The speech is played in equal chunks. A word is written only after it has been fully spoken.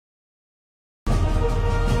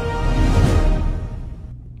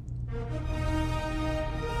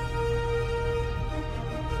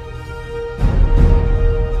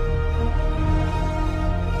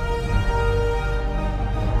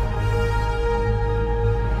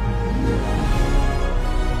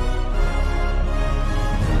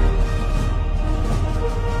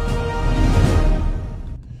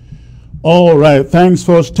All right, thanks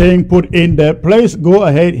for staying put in there. Please go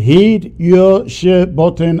ahead, hit your share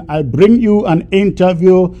button. I bring you an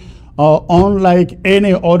interview unlike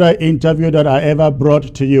any other interview that I ever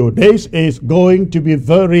brought to you. This is going to be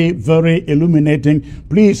very, very illuminating.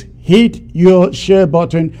 Please hit your share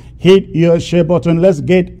button. Hit your share button. Let's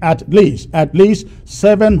get at least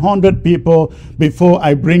 700 people before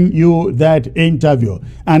I bring you that interview.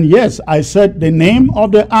 And yes, I said the name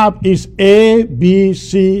of the app is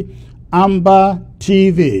ABC Amber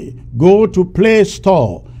TV. Go to Play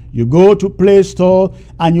Store. You go to Play Store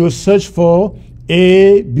and you search for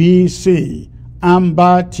ABC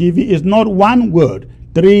Amber TV. It's not one word,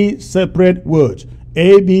 3 separate words.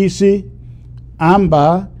 ABC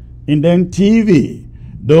Amber and then TV.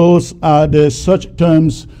 Those are the search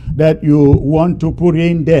terms that you want to put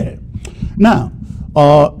in there. Now,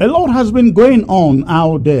 a lot has been going on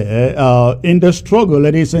out there in the struggle,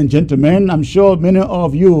 ladies and gentlemen. I'm sure many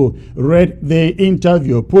of you read the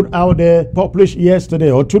interview put out there, published yesterday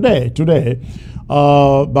or today,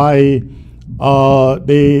 by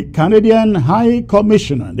the Canadian High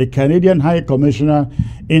Commissioner,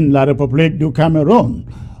 in La République du Cameroon.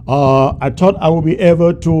 I thought I would be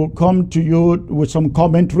able to come to you with some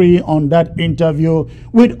commentary on that interview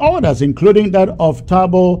with others, including that of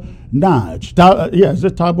Thabo Nash. Is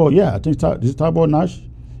it Thabo? Yeah, I think is it Thabo Nash?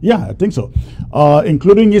 Yeah, I think so.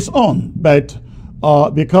 Including his own. But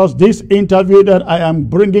because this interview that I am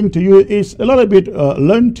bringing to you is a little bit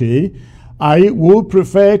lengthy, I would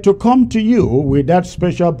prefer to come to you with that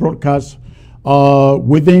special broadcast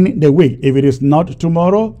within the week. If it is not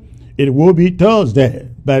tomorrow, it will be Thursday.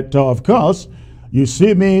 But of course, you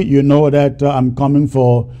see me, you know that I'm coming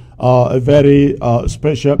for a very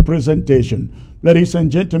special presentation. Ladies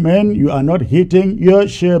and gentlemen, you are not hitting your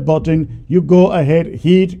share button. You go ahead,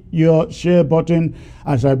 hit your share button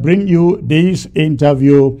as I bring you this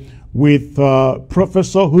interview with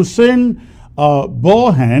Professor Hussein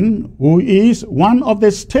Bohan, who is one of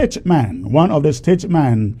the statesmen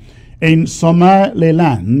in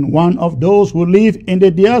Somaliland, one of those who live in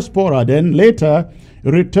the diaspora, then later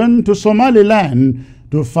returned to Somaliland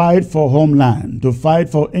to fight for homeland, to fight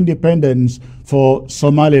for independence for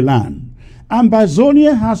Somaliland.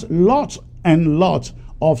 Ambazonia has lots and lots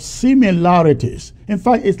of similarities. In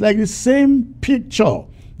fact, it's like the same picture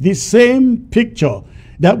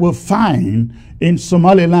that we'll find in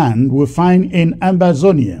Somaliland, we'll find in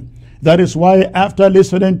Ambazonia. That is why after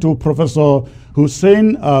listening to Professor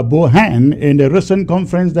Hussein Bohan in the recent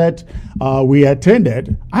conference that we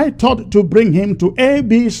attended, I thought to bring him to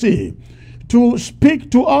ABC to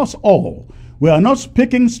speak to us all. We are not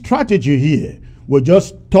speaking strategy here. We're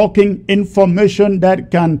just talking information that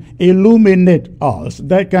can illuminate us,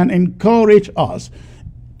 that can encourage us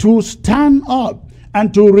to stand up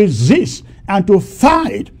and to resist and to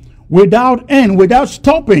fight without end, without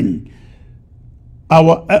stopping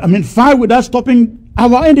fight without stopping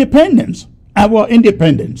our independence.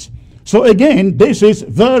 So again, this is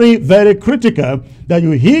very, very critical that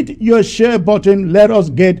you hit your share button. Let us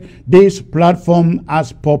get this platform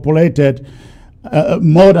as populated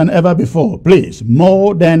more than ever before. Please,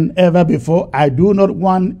 more than ever before. I do not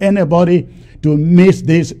want anybody to miss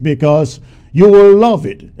this because you will love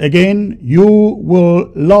it. Again, you will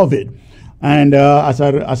love it. And as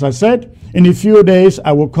I said, in a few days,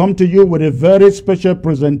 I will come to you with a very special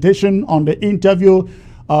presentation on the interview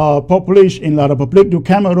published in La République du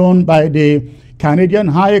Cameroon by the Canadian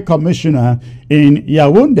High Commissioner in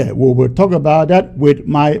Yaoundé. We will talk about that with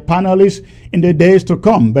my panelists in the days to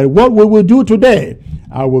come. But what we will do today,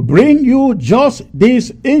 I will bring you just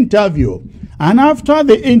this interview. And after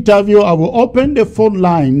the interview, I will open the phone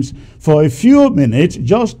lines for a few minutes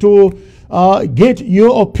just to get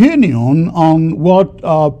your opinion on what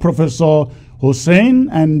Professor Hussein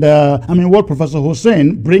what Professor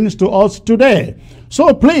Hussein brings to us today.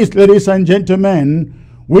 So please, ladies and gentlemen,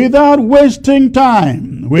 without wasting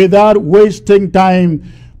time,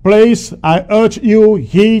 please, I urge you,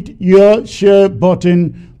 hit your share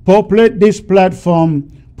button, populate this platform.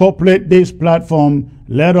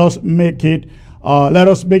 Let us make it. Let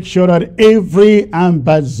us make sure that every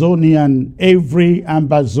Ambazonian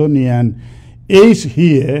is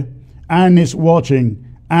here and is watching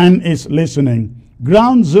and is listening.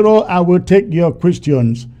 Ground zero, I will take your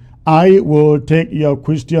questions. The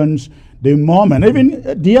moment,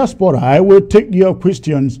 even diaspora, I will take your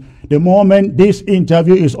questions the moment this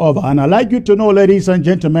interview is over. And I'd like you to know, ladies and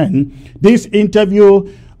gentlemen, this interview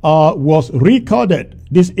was recorded.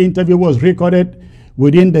 This interview was recorded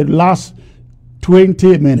within the last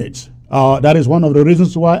 20 minutes. That is one of the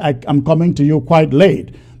reasons why I'm coming to you quite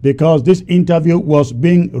late, because this interview was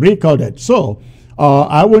being recorded. So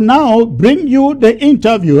I will now bring you the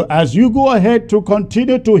interview as you go ahead to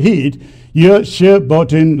continue to hit your share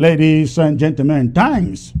button, ladies and gentlemen.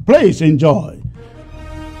 Thanks. Please enjoy.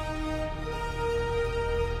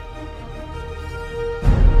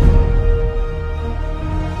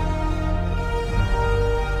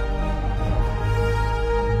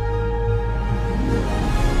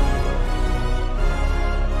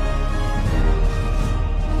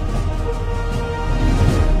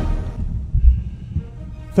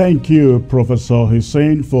 Thank you, Professor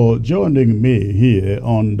Hussein, for joining me here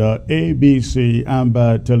on the ABC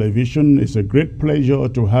Amber Television. It's a great pleasure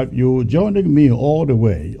to have you joining me all the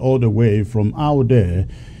way from out there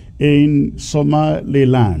in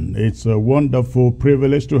Somaliland. It's a wonderful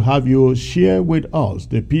privilege to have you share with us,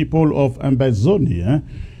 the people of Ambazonia,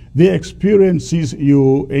 the experiences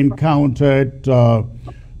you encountered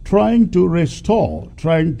trying to restore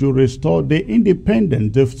the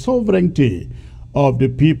independence, the sovereignty of the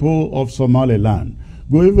people of Somaliland.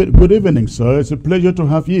 Good evening, sir. It's a pleasure to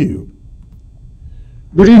have you.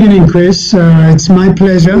 Good evening, Chris. It's my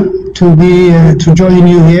pleasure to be to join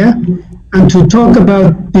you here and to talk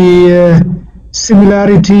about the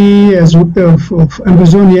similarity of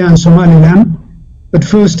Ambazonia and Somaliland. But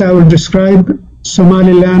first, I will describe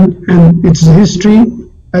Somaliland and its history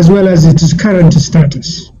as well as its current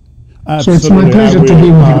status. Absolutely. So it's my pleasure to be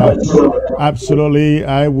with you. Absolutely,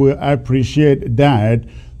 I will appreciate that.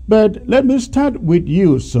 But let me start with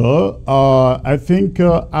you, sir. I think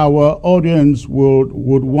our audience would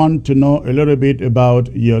want to know a little bit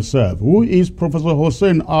about yourself. Who is Professor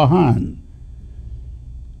Hussein Arhan?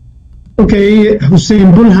 Okay,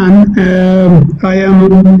 Hussein Bulhan.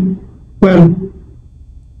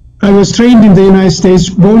 I was trained in the United States,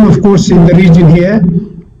 born, of course, in the region here.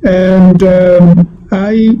 And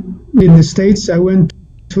in the States, I went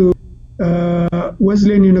to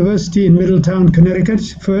Wesleyan University in Middletown, Connecticut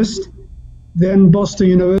first, then Boston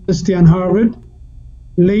University and Harvard.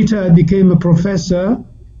 Later, I became a professor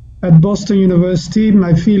at Boston University.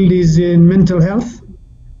 My field is in mental health.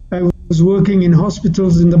 I was working in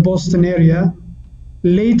hospitals in the Boston area.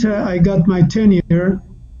 Later, I got my tenure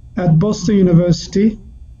at Boston University,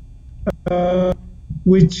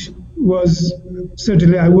 which was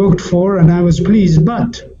certainly I worked for and I was pleased.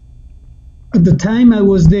 But at the time I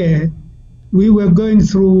was there, we were going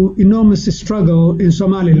through enormous struggle in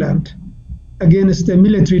Somaliland against the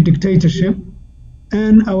military dictatorship,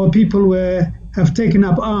 and our people have taken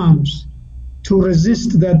up arms to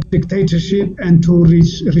resist that dictatorship and to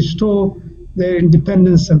restore their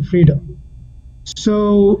independence and freedom.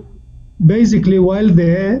 So basically, while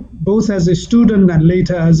there, both as a student and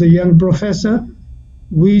later as a young professor,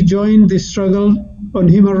 we joined the struggle on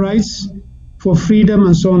human rights for freedom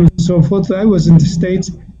and so on and so forth. I was in the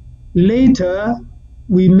States. Later,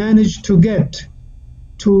 we managed to get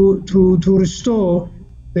to restore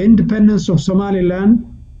the independence of Somaliland,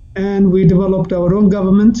 and we developed our own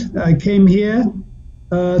government. I came here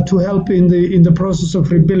to help in the process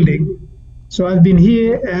of rebuilding. So I've been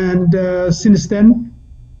here, and since then,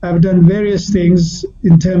 I've done various things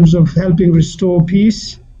in terms of helping restore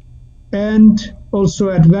peace and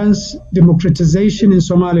also advance democratization in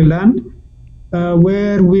Somaliland.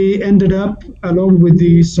 Where we ended up, along with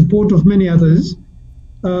the support of many others,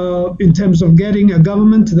 in terms of getting a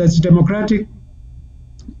government that's democratic.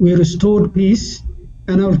 We restored peace,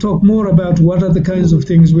 and I'll talk more about what are the kinds of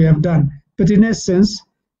things we have done. But in essence,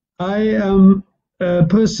 I am a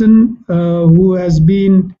person who has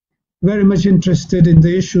been very much interested in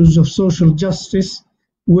the issues of social justice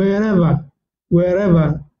wherever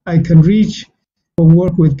I can reach or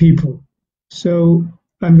work with people. So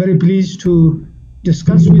I'm very pleased to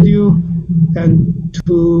discuss with you and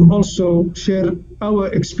to also share our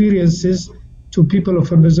experiences to people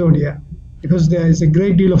of Ambazonia, because there is a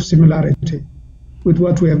great deal of similarity with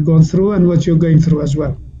what we have gone through and what you're going through as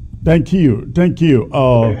well. Thank you.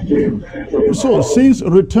 So since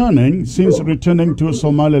returning to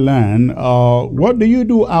Somaliland, what do you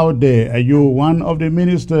do out there? Are you one of the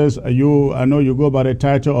ministers? I know you go by the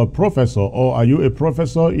title of professor, or are you a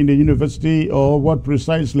professor in the university, or what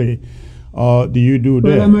precisely do you do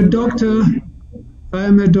there? Well, I'm a doctor. I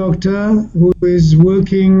am a doctor who is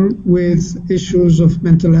working with issues of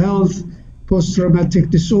mental health,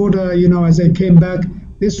 post-traumatic disorder. As I came back,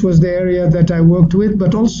 this was the area that I worked with,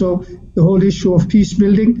 but also the whole issue of peace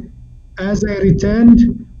building. As I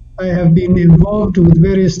returned, I have been involved with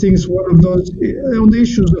various things. One of those, on the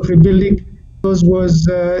issues of rebuilding, was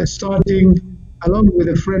starting, along with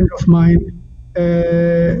a friend of mine,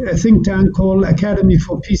 a think tank called Academy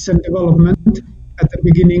for Peace and Development at the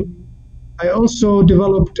beginning. I also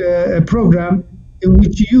developed a program in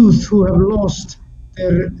which youth who have lost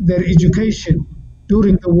their education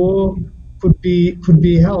during the war could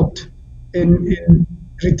be helped in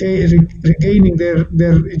regaining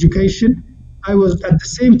their education. I was at the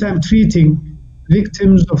same time treating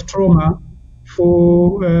victims of trauma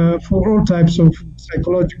for all types of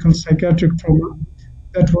psychological, psychiatric trauma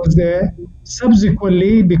that was there.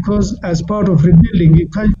 Subsequently, because as part of rebuilding, you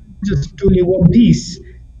can't just do only one piece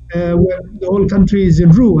where the whole country is in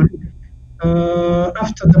ruin.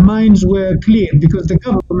 After the mines were cleared, because the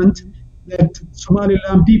government that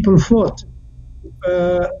Somaliland people fought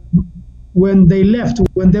when they left,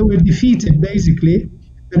 when they were defeated, basically,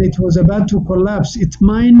 and it was about to collapse, it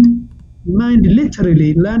mined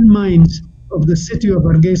literally landmines of the city of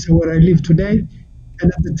Hargeisa, where I live today.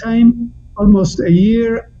 And at the time, almost a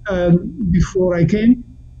year before I came,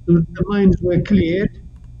 the mines were cleared.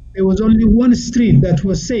 There was only one street that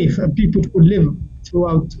was safe and people could live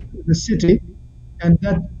throughout the city, and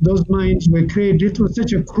that those mines were created. It was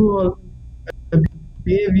such a cruel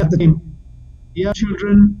behavior at the time. Young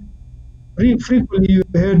children, frequently you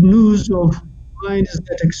heard news of mines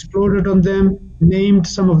that exploded on them, named,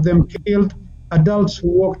 some of them killed, adults who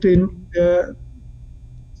walked in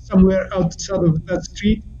somewhere outside of that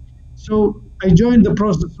street. So I joined the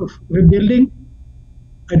process of rebuilding.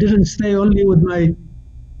 I didn't stay only with my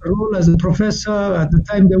role as a professor. At the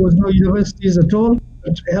time, there was no universities at all,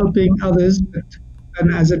 but helping others.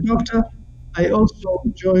 And as a doctor, I also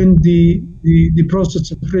joined the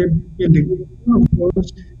process of rebuilding. Of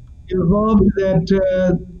course, involved that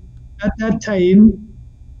at that time,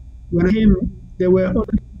 when I came, there were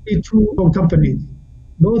only two companies.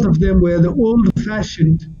 Both of them were the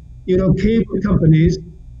old-fashioned, cable companies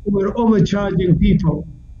who were overcharging people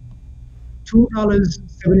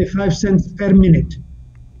 $2.75 per minute.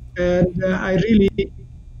 And I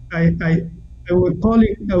was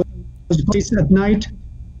calling, I was at night,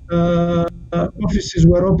 offices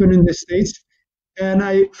were open in the States, and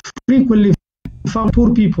I frequently found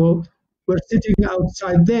poor people were sitting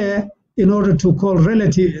outside there in order to call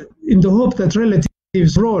relatives, in the hope that relatives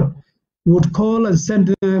abroad would call and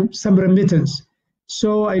send them some remittance.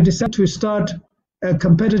 So I decided to start a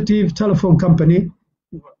competitive telephone company.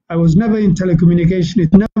 I was never in telecommunication.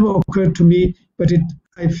 It never occurred to me, but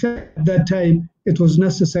I felt at that time it was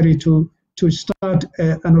necessary to start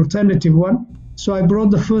an alternative one. So I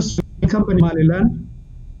brought the first company in Somaliland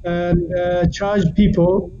and charged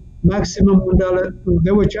people maximum $1.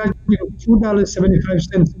 They were charging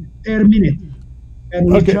 $2.75 per minute.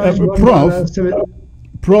 And okay,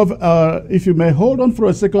 Prof, if you may hold on for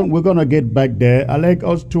a second, we're going to get back there. I'd like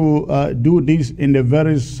us to do this in a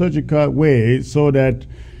very surgical way so that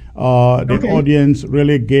the audience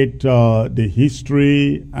really get the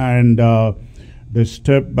history and the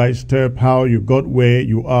step-by-step how you got where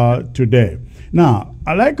you are today. Now,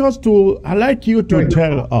 I'd like you to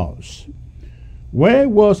tell us, where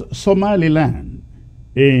was Somaliland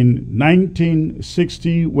in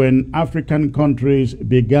 1960 when African countries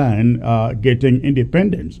began getting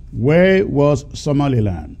independence? Where was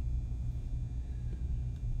Somaliland?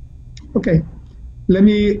 Okay, let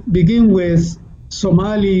me begin with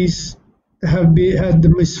Somalis had the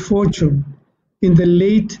misfortune in the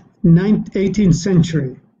late 19th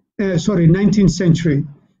century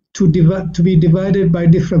to be divided by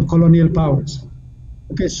different colonial powers.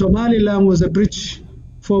 Okay, Somaliland was a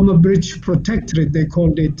former British protectorate, they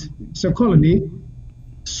called it. It's a colony.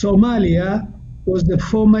 Somalia was the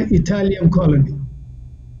former Italian colony.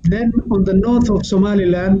 Then on the north of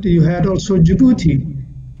Somaliland, you had also Djibouti,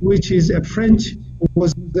 which is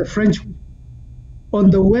was the French. On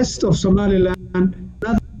the west of Somaliland,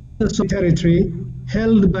 another territory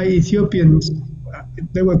held by Ethiopians,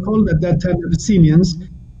 they were called at that time Abyssinians,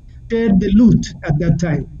 shared the loot at that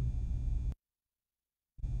time.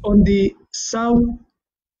 On the south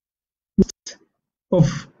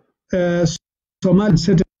of Somalia,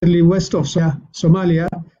 certainly west of Somalia,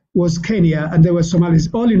 was Kenya, and there were Somalis.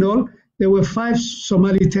 All in all, there were 5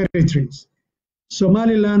 Somali territories.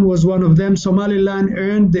 Somaliland was one of them. Somaliland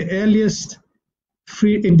earned the earliest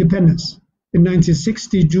free independence in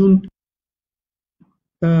 1960, June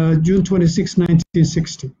 26,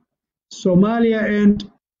 1960. Somalia earned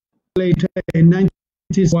later in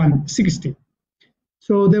 1960.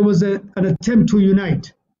 So there was an attempt to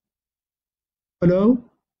unite. Hello?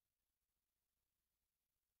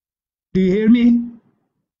 Do you hear me?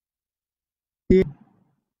 Yeah.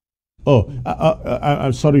 Oh,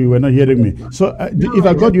 I'm sorry, you were not hearing me. So if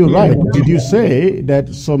I got you right, did you say that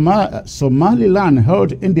Somaliland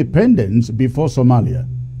held independence before Somalia?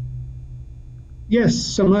 Yes,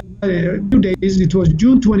 Somalia, 2 days, it was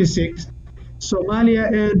June 26th.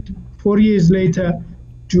 Somalia earned 4 years later,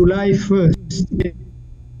 July 1st,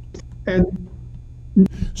 And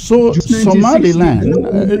so Somaliland,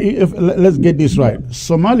 let's get this right.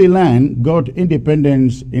 Somaliland got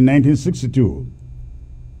independence in 1962.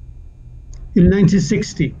 In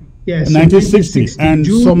 1960, yes. 1960. And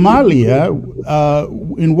June, Somalia,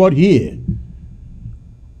 in what year?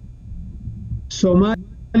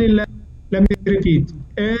 Somaliland, let me repeat,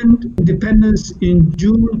 earned independence in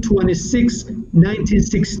June 26,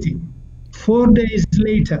 1960. 4 days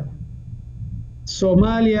later,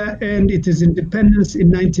 Somalia earned its independence in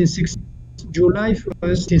 1960, July 1st,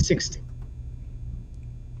 1960.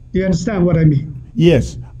 Do you understand what I mean?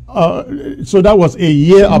 Yes. So that was a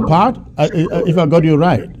year apart, if I got you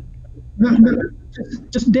right. No,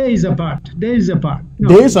 just days apart. Days apart. No,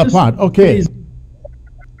 days apart. Okay. Days.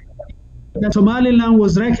 That Somaliland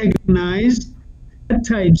was recognized at that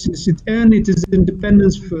time, since it earned its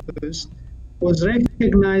independence first, was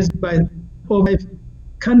recognized by over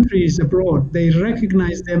countries abroad. They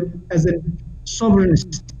recognized them as a sovereign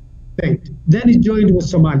state. Then it joined with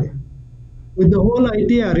Somalia. With the whole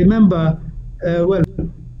idea, remember,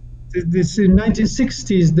 this in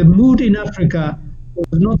 1960s, the mood in Africa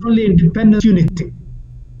was not only independence, unity,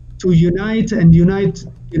 to unite,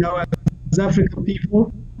 as African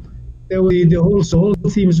people. The whole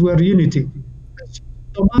themes were unity.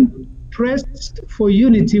 Somalia pressed for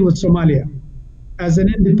unity with Somalia as an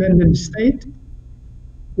independent state.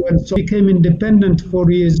 When Somalia became independent 4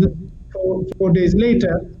 days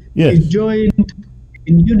later, yes, it joined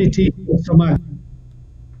in unity with Somalia.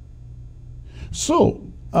 So,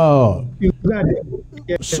 you got it.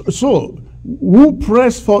 Yes. So, who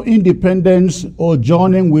pressed for independence or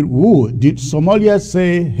joining with who? Did Somalia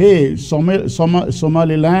say, hey,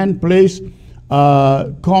 Somaliland, please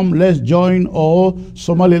come, let's join, or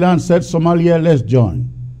Somaliland said, Somalia, let's join?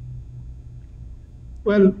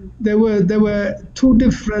 Well, there were two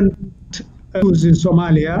different views in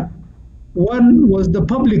Somalia. One was the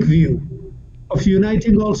public view of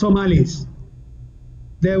uniting all Somalis.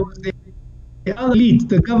 There was the elite,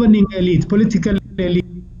 the governing elite, political elite,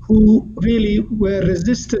 who really were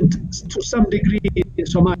resistant to some degree in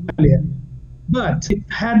Somalia. But it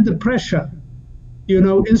had the pressure, in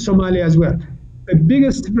Somalia as well. The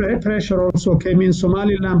biggest pressure also came in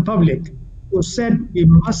Somaliland public, who said we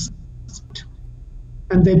must,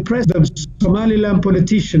 and they pressed the Somaliland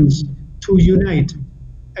politicians to unite.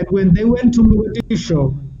 And when they went to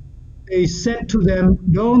Mogadishu, they said to them,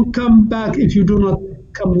 don't come back if you do not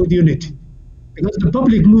come with unity. Because the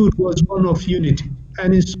public mood was one of unity.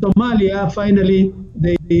 And in Somalia, finally,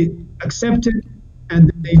 they accepted and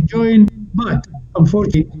they joined. But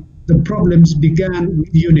unfortunately, the problems began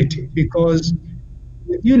with unity. Because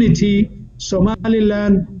with unity,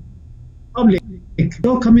 Somaliland public,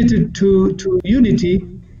 so committed to unity,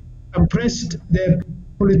 and pressed their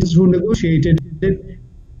politicians who negotiated it.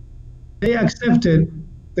 They accepted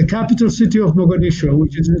the capital city of Mogadishu,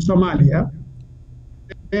 which is in Somalia.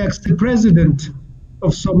 They accepted the president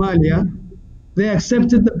of Somalia. They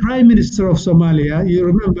accepted the prime minister of Somalia. You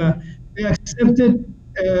remember, they accepted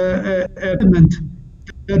a parliament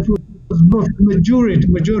that was both majority.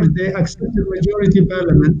 They accepted majority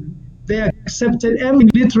parliament. They accepted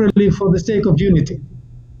everything literally for the sake of unity.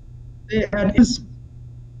 They had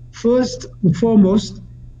first and foremost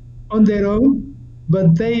on their own,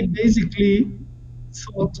 but they basically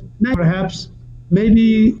thought, perhaps,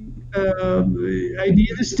 maybe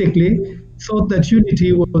idealistically, thought that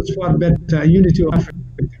unity was far better, unity of Africa.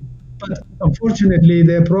 But unfortunately,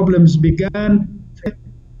 their problems began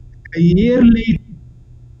a year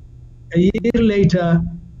later.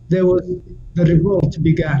 There was the revolt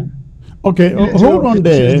began. Okay, hold on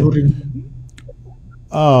there.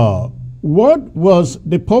 What was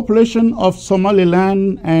the population of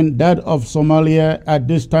Somaliland and that of Somalia at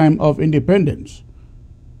this time of independence?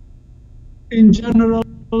 In general,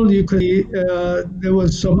 you could there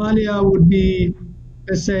was Somalia would be,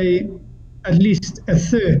 let's say, at least a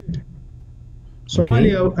third.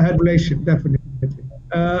 Somalia had population, definitely.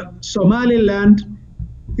 Somaliland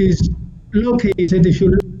is located, if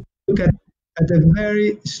you look at a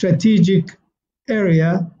very strategic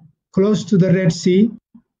area close to the Red Sea,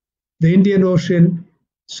 the Indian Ocean.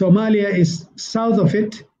 Somalia is south of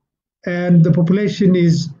it, and the population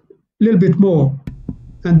is a little bit more.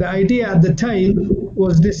 And the idea at the time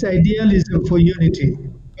was this idealism for unity.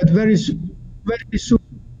 But very soon,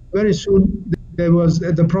 there was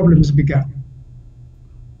the problems began.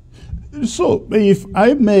 So, if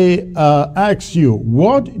I may ask you,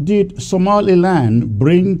 what did Somaliland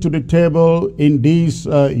bring to the table in this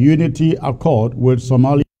unity accord with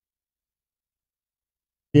Somalia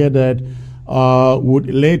that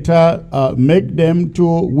would later make them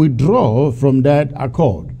to withdraw from that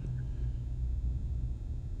accord?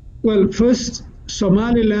 Well, first,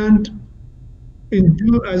 Somaliland, in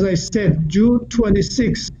June, as I said, June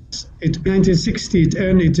 26, 1960, it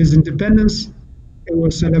earned its independence. It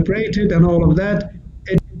was celebrated and all of that.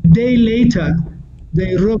 A day later,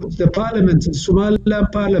 they wrote, the parliament, the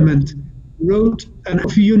Somaliland parliament, wrote an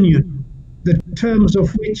of union, the terms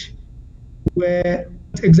of which were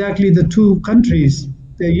exactly the two countries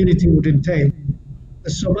their unity would entail.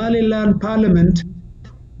 The Somaliland parliament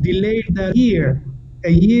delayed that year. A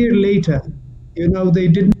year later, they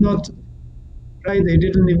did not, right? They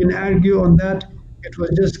didn't even argue on that. It was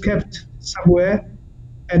just kept somewhere.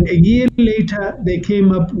 And a year later, they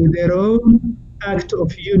came up with their own Act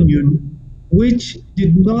of Union, which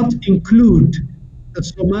did not include the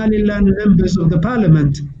Somaliland members of the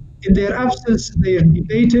parliament. In their absence, they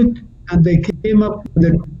debated and they came up with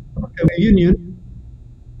a union,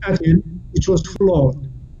 which was flawed.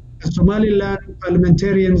 The Somaliland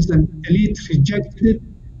parliamentarians and elite rejected it.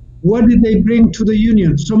 What did they bring to the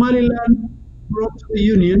union? Somaliland brought to the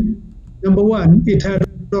union, number one, it had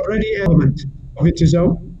already a government of its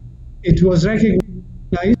own. It was recognized,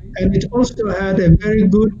 and it also had a very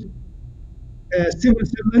good civil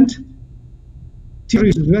servant,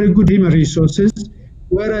 very good human resources,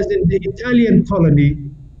 whereas in the Italian colony,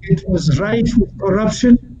 it was rife with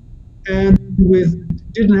corruption and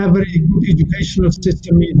didn't have a very good educational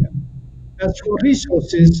system either. As for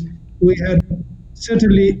resources, we had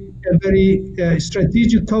certainly a very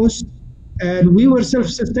strategic coast, and we were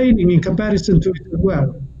self-sustaining in comparison to it as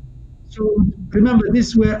well. So remember,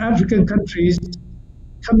 these were African countries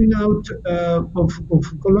coming out of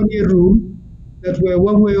colonial rule that were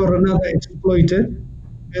one way or another exploited,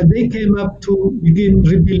 and they came up to begin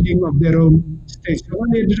rebuilding of their own states.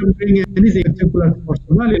 Somalia didn't bring anything particular for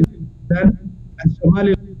Somaliland, and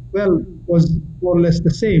Somaliland, well, was more or less the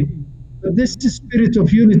same. But this spirit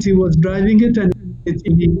of unity was driving it, and it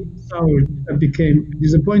indeed soured and became a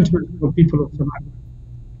disappointment for people of Somalia.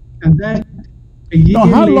 And that a year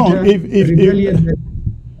how later,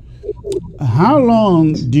 how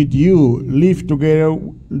long did you live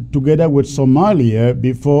together with Somalia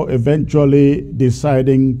before eventually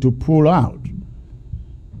deciding to pull out?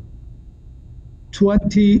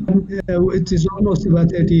 It is almost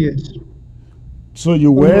about 30 years. So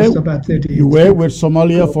you were with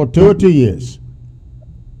Somalia for 30 years.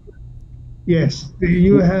 Yes,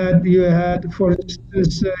 you had, for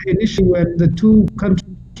instance, initially when the two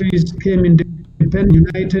countries came independent,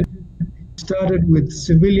 united, started with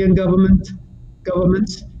civilian governments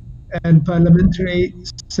and parliamentary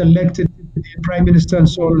selected prime minister and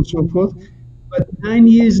so on and so forth. But 9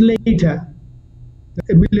 years later,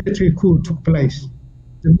 a military coup took place.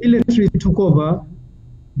 The military took over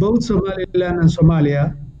both Somaliland and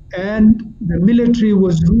Somalia, and the military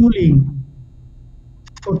was ruling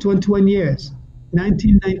for 21 years.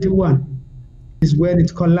 1991 is when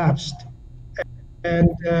it collapsed. And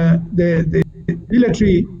the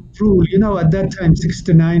military rule, at that time,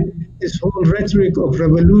 69, this whole rhetoric of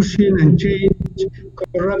revolution and change,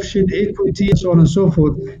 corruption, equity, and so on and so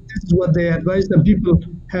forth, this is what they advised, and people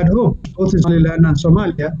had hope, both in Somaliland and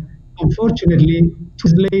Somalia. Unfortunately, 2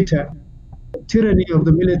 years later, the tyranny of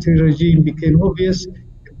the military regime became obvious,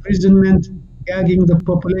 imprisonment, gagging the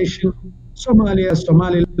population,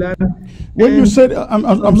 Somaliland. When you said,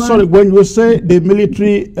 I'm sorry, when you say the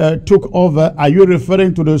military took over, are you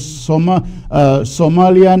referring to the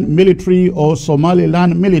Somalian military or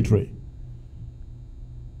Somaliland military?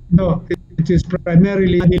 No, it is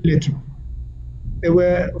primarily military. There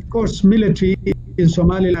were, of course, military in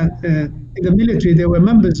Somaliland. In the military, there were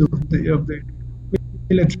members of the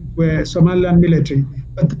military, were Somaliland military,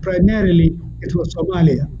 but primarily it was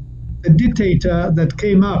Somalia. The dictator that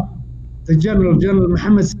came up, the General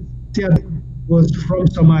Mohammed Siad, was from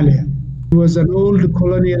Somalia. He was an old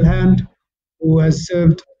colonial hand who has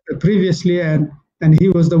served previously, and he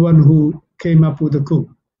was the one who came up with the coup.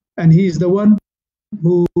 And he is the one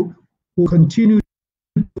who continued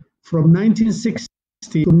from 1960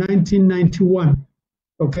 to 1991.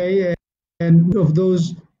 Okay, and of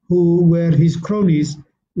those who were his cronies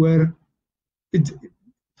it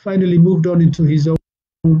finally moved on into his own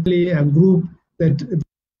family and group that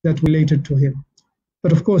related to him.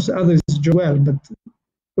 But of course, others as well, but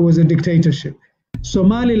it was a dictatorship.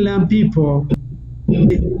 Somaliland people,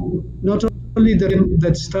 not only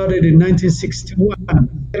that started in 1961,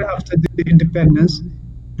 after the independence,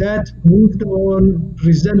 that moved on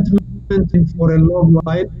resentment for a long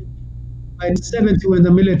while. By 70, when the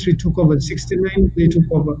military took over, 69, they took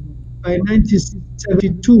over. By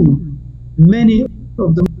 1972, many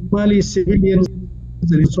of the Mali civilians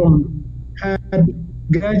and so on had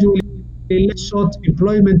gradually sought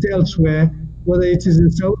employment elsewhere whether it is in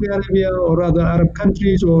Saudi Arabia or other Arab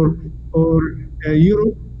countries or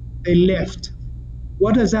Europe, they left.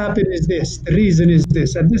 What has happened is this. The reason is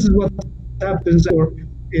this, and this is what happens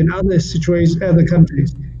in other situations, other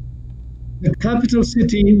countries. The capital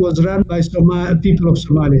city was run by people of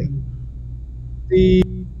Somalia.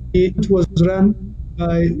 It was run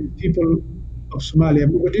by people of Somalia.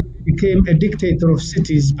 It became a dictator of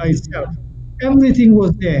cities by itself. Everything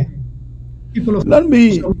was there. Let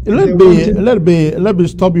me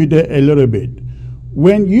stop you there a little bit.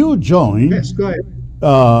 When you joined, yes, go ahead.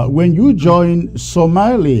 When you joined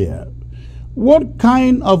Somalia, what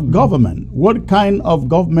kind of government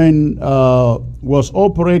was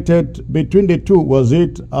operated between the two? Was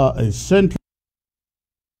it a central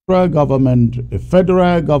government, a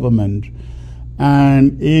federal government?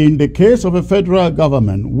 And in the case of a federal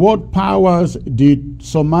government, what powers did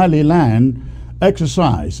Somaliland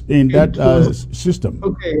exercise in that system?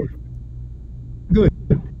 Okay, good.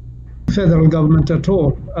 Federal government at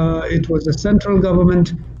all. It was a central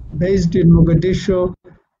government based in Mogadishu,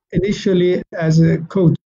 initially as a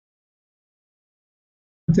coach.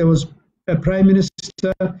 There was a prime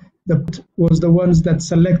minister that was the ones that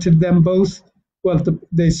selected them both. Well,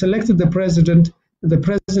 they selected the president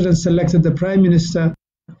selected the prime minister.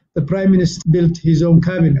 The prime minister built his own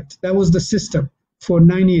cabinet. That was the system for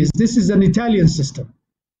 9 years. This is an Italian system.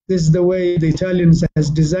 This is the way the Italians has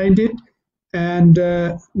designed it. And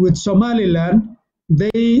with Somaliland,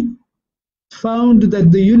 they found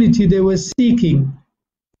that the unity they were seeking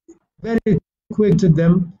very quick to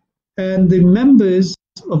them. And the members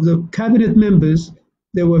of the cabinet members,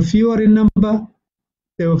 they were fewer in number.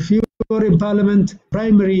 They were fewer in parliament.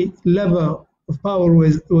 Primary level of power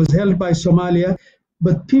was held by Somalia.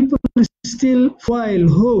 But people still, while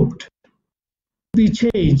hoped to be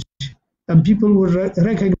changed, and people would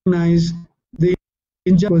recognize the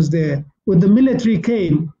injustice was there. When the military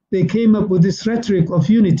came, they came up with this rhetoric of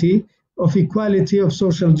unity, of equality, of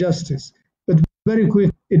social justice. But very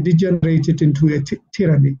quickly, it degenerated into a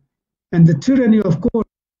tyranny. And the tyranny, of course,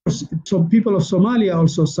 some people of Somalia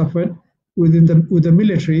also suffered with the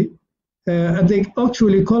military, and they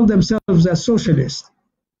actually called themselves as socialists.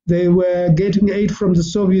 They were getting aid from the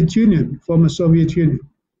Soviet Union, former Soviet Union,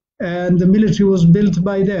 and the military was built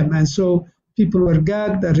by them. And so people were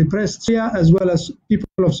gagged and repressed, as well as people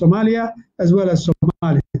of Somalia, as well as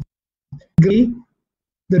Somalia.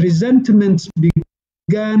 The resentment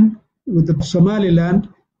began with the Somaliland,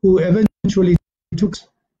 who eventually took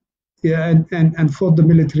and fought the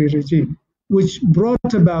military regime, which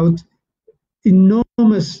brought about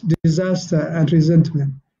enormous disaster and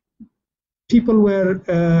resentment. People were,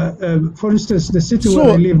 for instance, the city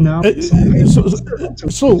where I live now.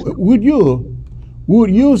 So would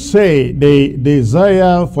you say the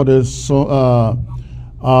desire for the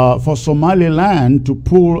for Somaliland to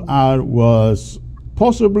pull out was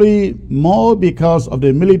possibly more because of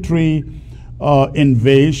the military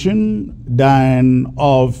invasion than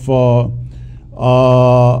of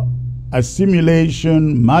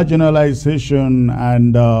assimilation, marginalization,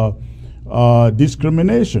 and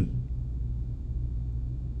discrimination?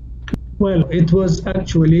 Well, it was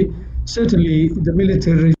actually, certainly the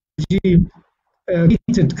military regime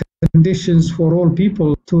created conditions for all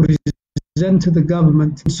people to resent the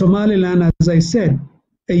government. Somaliland, as I said,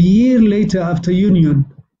 a year later after union,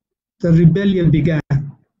 the rebellion began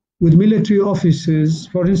with military officers,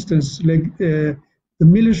 for instance, like the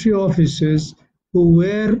military officers who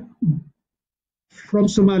were from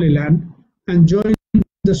Somaliland and joined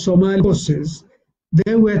the Somali forces.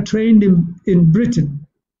 They were trained in Britain.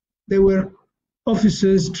 They were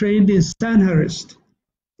officers trained in Sandhurst.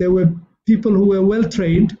 There were people who were well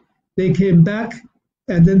trained. They came back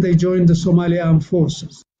and then they joined the Somali Armed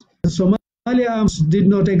Forces. The Somali Arms did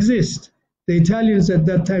not exist. The Italians at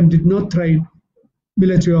that time did not train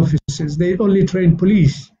military officers. They only trained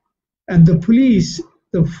police. And the police,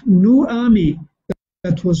 the new army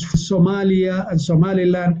that was for Somalia and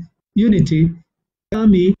Somaliland unity, the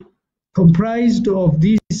army comprised of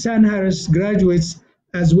these Sandhurst graduates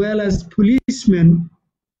as well as policemen,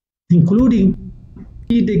 including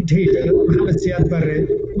the dictator Mohamed Siad Barre.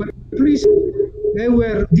 They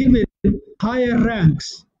were given higher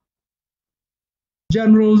ranks,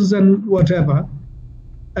 generals and whatever.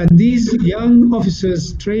 And these young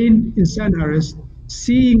officers trained in Sandhurst,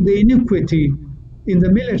 seeing the inequity in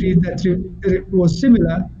the military that was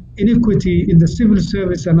similar, inequity in the civil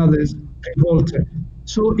service and others, revolted.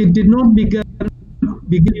 So it did not begin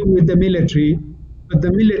with the military, but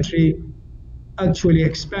the military actually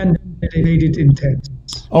expanded and made it intense.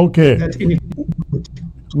 Okay.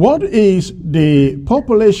 What is the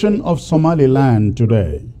population of Somaliland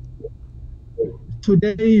today?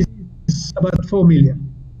 today is about 4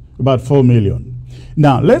 million. About 4 million.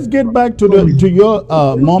 Now, let's get back to your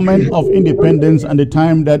moment of independence and the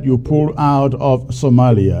time that you pulled out of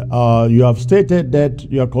Somalia. You have stated that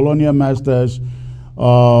your colonial masters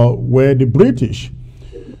were the British.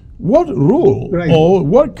 What role or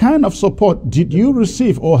what kind of support did you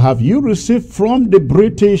receive or have you received from the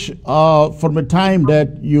British from the time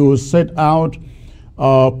that you set out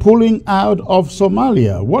pulling out of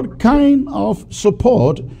Somalia? What kind of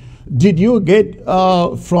support did you get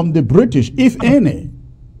from the British, if any?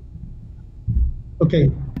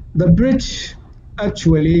 Okay, the British,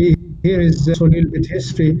 actually, here is a little bit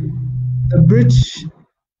history. The British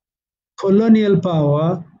colonial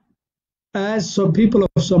power, as some people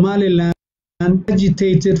of Somaliland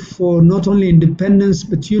agitated for not only independence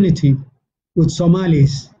but unity with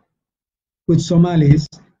Somalis.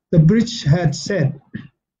 The British had said,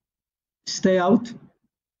 stay out,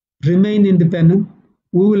 remain independent,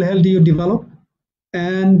 we will help you develop,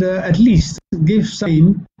 and at least give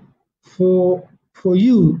time for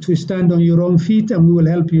you to stand on your own feet, and we will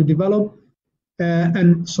help you develop.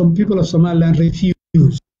 And some people of Somaliland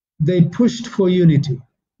refused. They pushed for unity.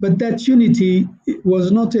 But that unity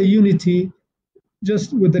was not a unity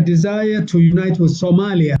just with the desire to unite with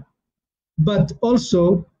Somalia, but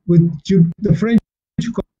also with the French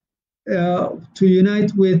to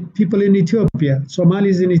unite with people in Ethiopia,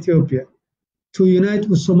 Somalis in Ethiopia, to unite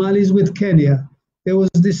with Somalis with Kenya. There was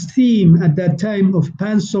this theme at that time of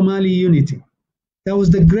pan-Somali unity. That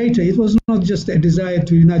was the greater. It was not just a desire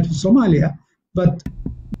to unite with Somalia, but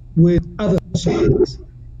with other Somalis.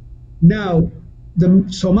 Now,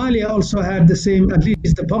 Somalia also had the same, at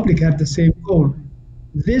least the public had the same goal.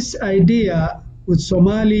 This idea with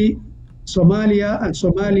Somalia and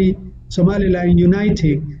Somaliland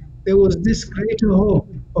uniting, there was this greater hope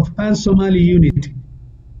of pan-Somali unity.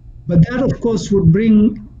 But that, of course, would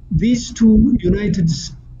bring these two united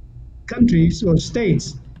countries or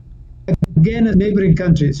states again as neighboring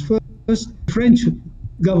countries. First, the French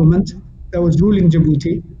government that was ruling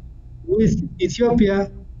Djibouti, with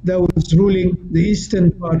Ethiopia that was ruling the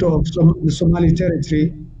eastern part of the Somali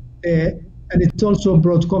territory there, and it also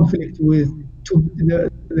brought conflict with the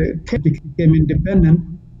Kenya became independent,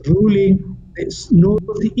 ruling the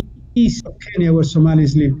northeast of Kenya where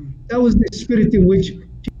Somalis live. That was the spirit in which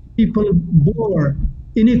people bore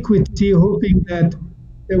inequity, hoping that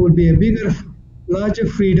there would be a bigger, larger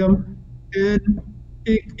freedom and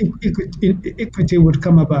equity would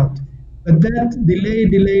come about. But that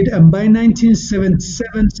delayed, and by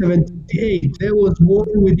 1977-78, there was war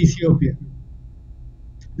with Ethiopia.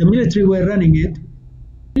 The military were running it.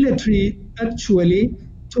 The military actually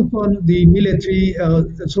took on the military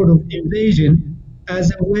sort of invasion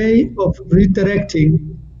as a way of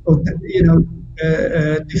redirecting, of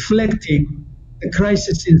deflecting the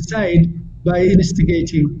crisis inside by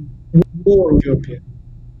instigating war in Ethiopia.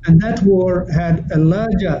 And that war had a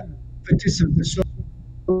larger participation.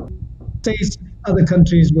 States, other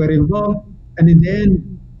countries were involved, and in the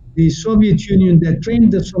end, the Soviet Union that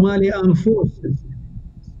trained the Somali armed forces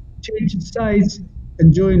changed sides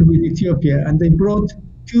and joined with Ethiopia, and they brought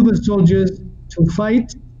Cuban soldiers to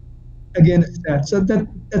fight against that. So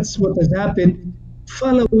that's what has happened.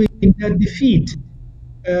 Following that defeat,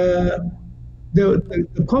 the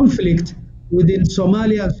conflict within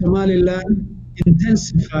Somalia and Somaliland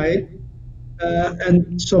intensified,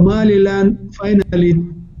 and Somaliland finally,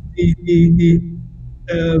 the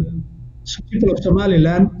people of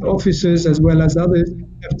Somaliland, officers as well as others,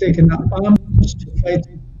 have taken up arms to fight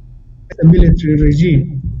the military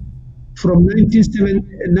regime. From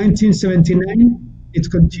 1979,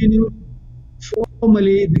 it continued.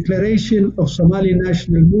 Formally, declaration of Somali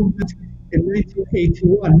national movement in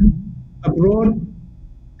 1981 abroad.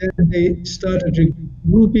 Then they started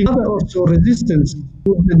regrouping other also resistance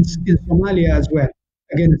movements in Somalia as well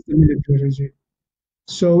against the military regime.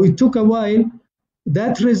 So it took a while.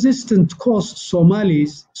 That resistance cost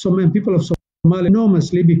Somalis, so many people of Somalia,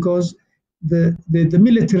 enormously, because the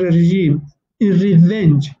military regime, in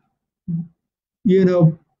revenge,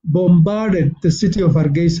 bombarded the city of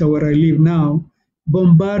Hargeisa, where I live now,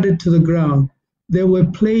 bombarded to the ground. There were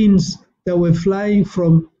planes that were flying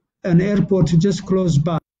from an airport just close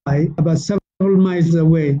by, about several miles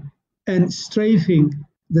away, and strafing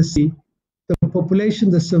the city. The population,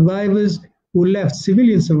 the survivors who left,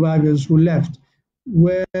 civilian survivors who left,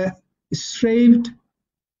 were strafed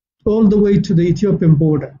all the way to the Ethiopian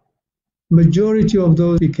border. Majority of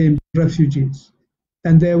those became refugees.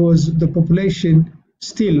 And there was the population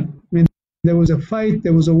still, there was a fight,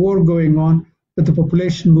 there was a war going on, but the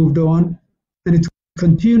population moved on, and it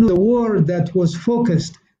continued. The war that was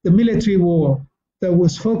focused, the military war, that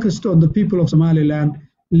was focused on the people of Somaliland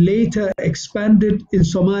later expanded in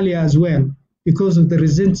Somalia as well because of the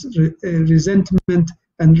resentment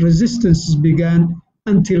and resistance began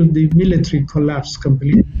until the military collapsed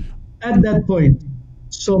completely. At that point,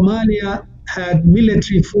 Somalia had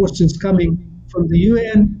military forces coming from the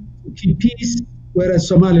UN to keep peace, whereas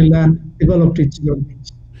Somaliland developed its own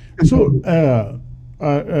peace. So,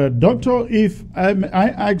 Doctor, if I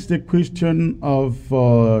ask the question of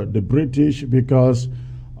the British, because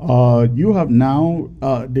you have now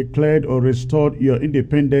declared or restored your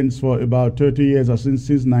independence for about 30 years, or since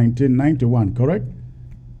 1991, correct?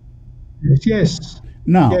 Yes.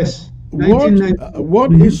 Now, yes.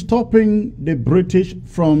 What is stopping the British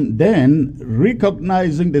from then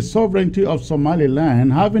recognizing the sovereignty of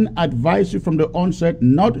Somaliland, having advised you from the onset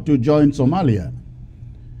not to join Somalia?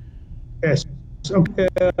 Yes. Okay.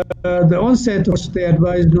 The onset was they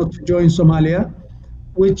advised not to join Somalia,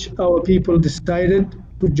 which our people decided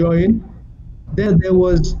to join. Then there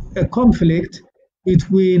was a conflict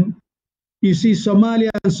between, you see, Somalia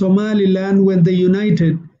and Somaliland. When they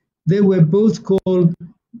united, they were both called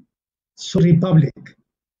Republic.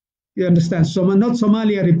 You understand? Not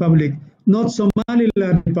Somalia Republic, not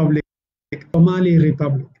Somaliland Republic, Somali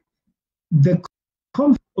Republic. The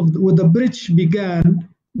conflict with the British began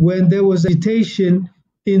when there was agitation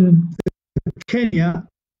in Kenya,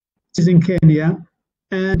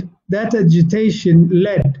 and that agitation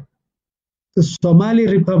led the Somali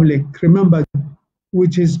Republic, remember,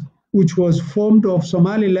 which was formed of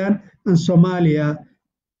Somaliland and Somalia,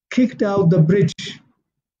 kicked out the British,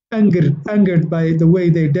 angered by the way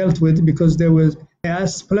they dealt with it, because there was a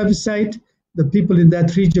plebiscite. The people in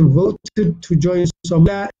that region voted to join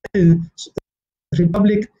Somalia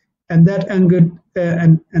Republic, and that angered,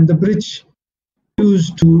 and the British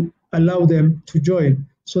refused to allow them to join.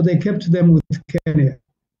 So they kept them with Kenya.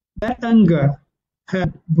 That anger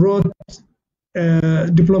had brought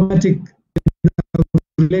diplomatic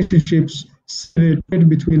relationships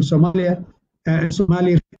between Somalia and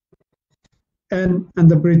Somali and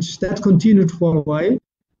the British. That continued for a while.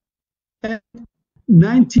 And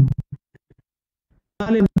 19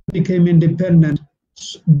 Somalia became independent.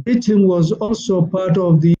 Britain was also part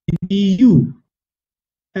of the EU,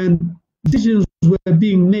 and decisions were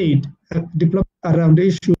being made around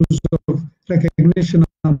issues of recognition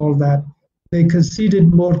and all that. They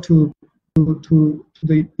conceded more to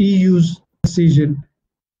the EU's decision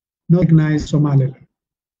not to recognize Somaliland.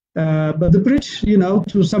 But the British,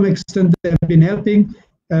 to some extent, they have been helping.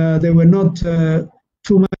 They were not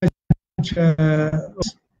too much.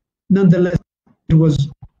 Nonetheless, it was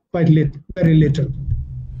quite very little.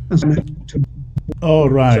 All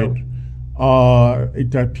right.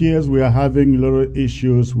 It appears we are having little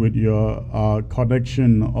issues with your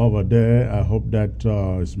connection over there. I hope that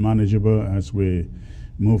is manageable as we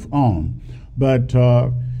move on. But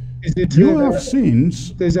you have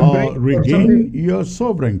since regained your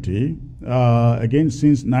sovereignty again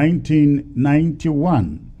since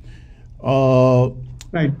 1991.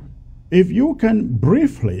 Right. If you can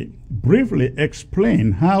briefly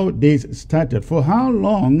explain how this started. For how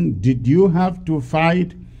long did you have to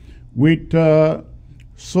fight with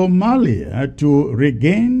Somalia to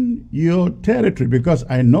regain your territory? Because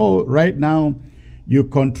I know right now you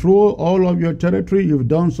control all of your territory. You've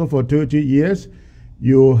done so for 30 years.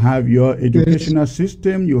 You have your educational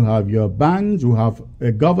system, you have your banks, you have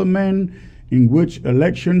a government in which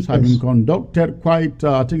elections have been conducted quite,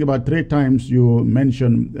 I think about 3 times you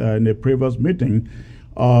mentioned in a previous meeting.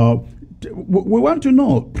 We want to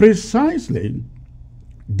know precisely,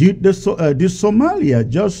 did Somalia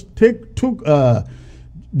just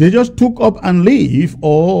took up and leave,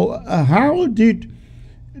 or how did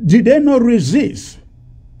they not resist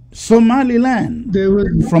Somaliland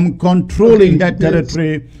from controlling that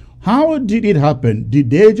territory? How did it happen? Did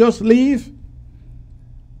they just leave?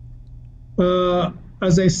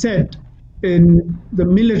 As I said, in the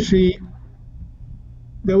military,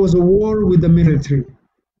 there was a war with the military.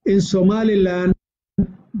 In Somaliland,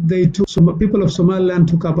 people of Somaliland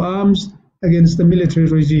took up arms against the military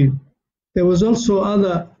regime. There was also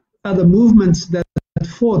other movements that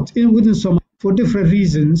fought within Somalia for different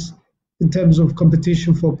reasons, in terms of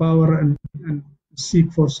competition for power and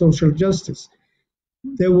seek for social justice.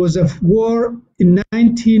 There was a war in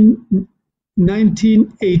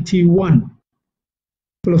 1981.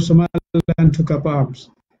 People of Somaliland took up arms.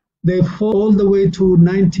 They fought all the way to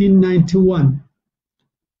 1991.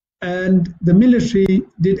 And the military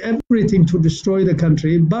did everything to destroy the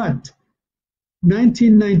country, but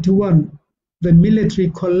 1991, the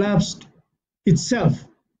military collapsed itself.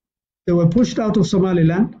 They were pushed out of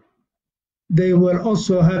Somaliland. they were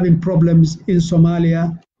also having problems in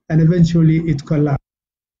Somalia, and eventually it collapsed.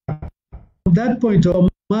 At that point,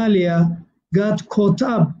 Somalia got caught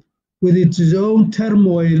up with its own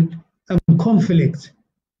turmoil and conflict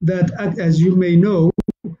that, as you may know,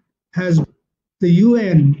 has the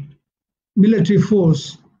UN military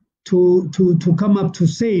force to come up to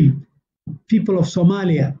save people of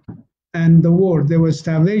Somalia and the war. There were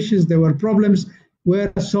starvations, there were problems,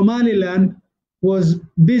 where Somaliland was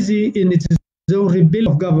busy in its own rebuild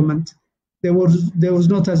of government. There was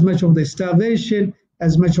not as much of the starvation,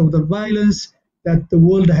 as much of the violence that the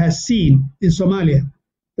world has seen in Somalia.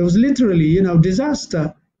 There was literally,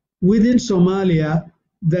 disaster within Somalia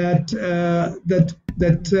that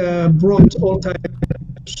brought all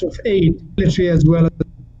types of aid, military as well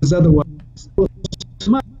as otherwise.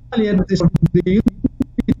 Somalia, the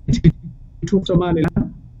unity to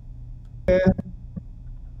Somaliland.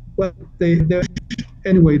 Well,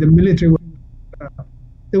 anyway, the military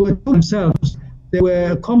they were themselves. There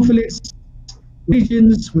were conflicts,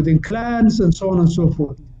 regions within clans, and so on and so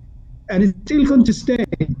forth. And it's still going to stay.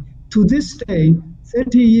 To this day,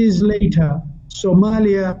 30 years later,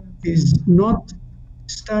 Somalia is not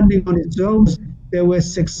standing on its own. There were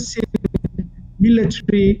successive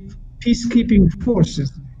military peacekeeping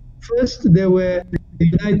forces. First, there were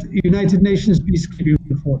the United Nations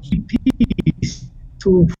peacekeeping force. Peace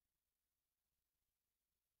to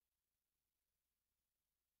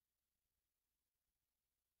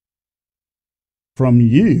From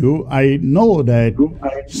you, I know that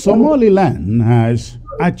Somaliland has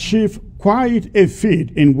achieved quite a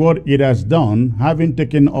feat in what it has done, having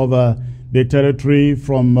taken over the territory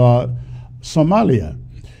from Somalia.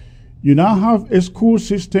 You now have a school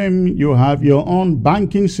system, you have your own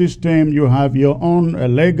banking system, you have your own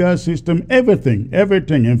legal system, everything.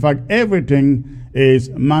 In fact, everything is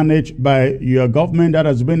managed by your government that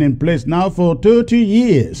has been in place now for 30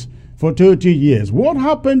 years. What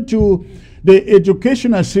happened to the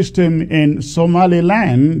educational system in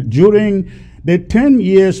Somaliland during the 10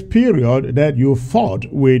 years period that you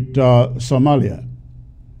fought with Somalia?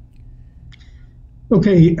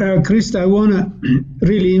 Okay, Krista, I want to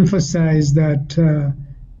really emphasize that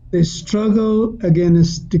the struggle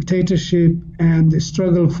against dictatorship and the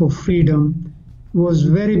struggle for freedom was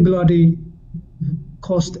very bloody,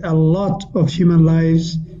 cost a lot of human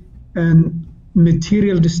lives and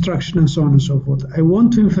material destruction and so on and so forth. I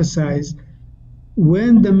want to emphasize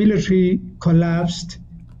when the military collapsed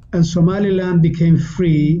and Somaliland became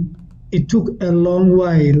free, it took a long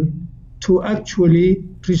while to actually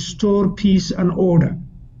restore peace and order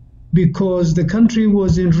because the country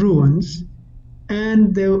was in ruins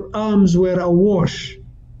and the arms were awash.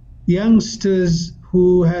 Youngsters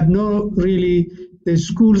who had their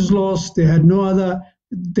schools lost, they had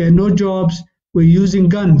no jobs, were using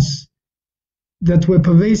guns that were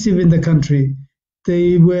pervasive in the country.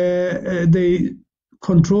 They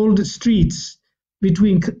controlled the streets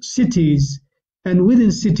between cities and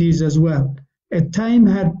within cities as well. It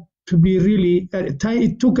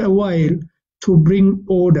took a while to bring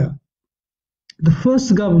order. The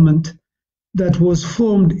first government that was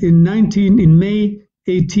formed in May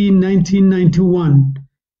 18, 1991,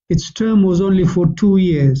 its term was only for 2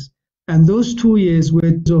 years, and those 2 years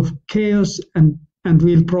were of chaos and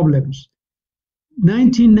real problems.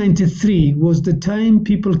 1993 was the time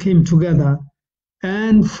people came together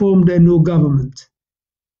and formed a new government,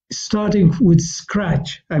 starting with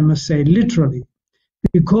scratch, I must say, literally,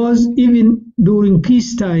 because even during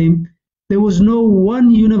peacetime, there was no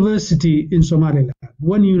one university in Somaliland,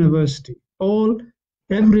 one university.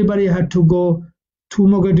 Everybody had to go to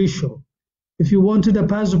Mogadishu. If you wanted a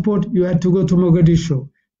passport, you had to go to Mogadishu.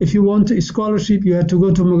 If you wanted a scholarship, you had to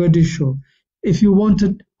go to Mogadishu. If you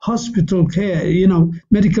wanted hospital care,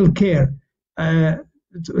 medical care,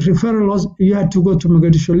 referrals, you had to go to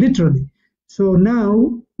Mogadishu, literally. So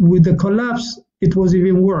now, with the collapse, it was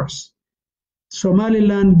even worse.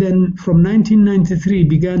 Somaliland then, from 1993,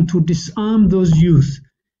 began to disarm those youth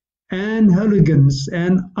and hooligans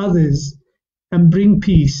and others and bring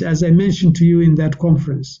peace, as I mentioned to you in that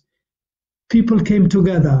conference. People came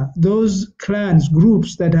together. Those clans,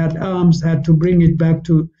 groups that had arms, had to bring it back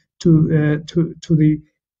to the,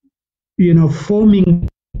 forming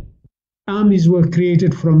armies were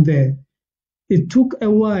created from there. It took a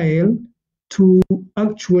while to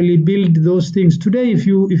actually build those things. Today, if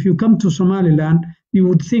you come to Somaliland, you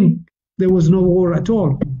would think there was no war at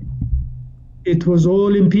all. It was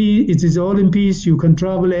all in peace. It is all in peace. You can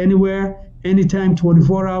travel anywhere, anytime,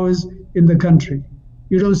 24 hours in the country.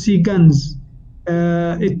 You don't see guns.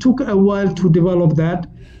 It took a while to develop that.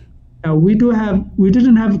 We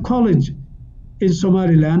didn't have college in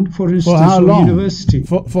Somaliland, for instance, For how long? university.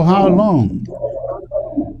 For how long?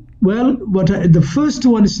 Well, the first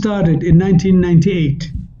one started in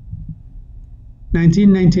 1998.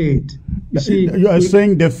 1998. You are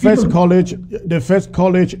saying the first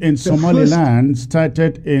college in Somaliland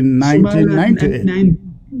started in 1998.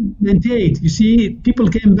 98. You see, people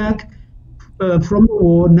came back from the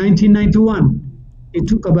war 1991. It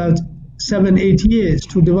took about 7-8 years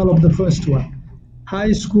to develop the first one.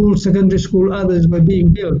 High school, secondary school, others were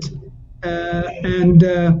being built, and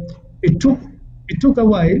it took a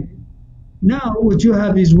while. Now what you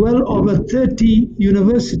have is well over 30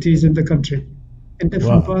 universities in the country, in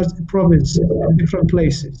different parts of the province, in different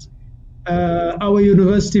places. Our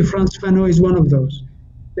university, Frantz Fanon, is one of those.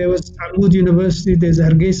 There was Almud University, there's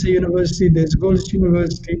Hargeisa University, there's Golis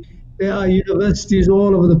University. There are universities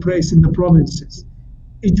all over the place in the provinces.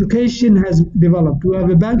 Education has developed. We have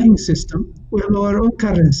a banking system. We have our own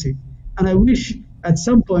currency. And I wish at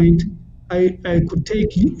some point I could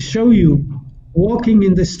show you walking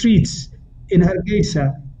in the streets in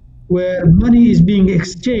Hargeisa where money is being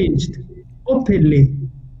exchanged openly.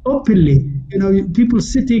 You know, people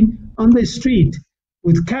sitting on the street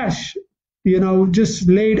with cash, you know, just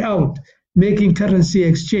laid out, making currency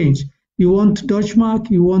exchange. You want Deutschmark,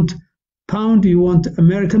 you want pound, you want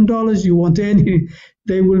American dollars, you want any,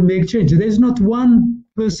 they will make change. There's not one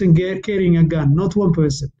person carrying a gun, not one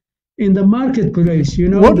person. In the marketplace, you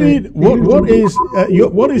know. What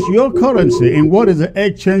is your currency and what is the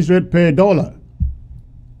exchange rate per dollar?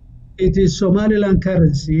 It is Somaliland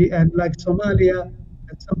currency, and like Somalia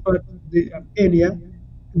and some part of Kenya,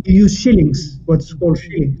 we use shillings, what's called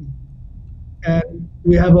shillings. And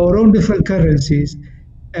we have our own different currencies,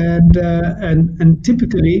 and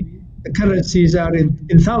typically the currencies are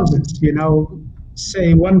in thousands. You know,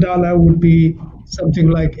 say $1 would be something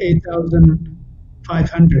like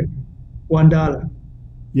 8,500. $1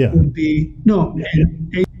 would be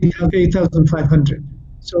 8,500.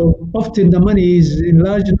 So often the money is in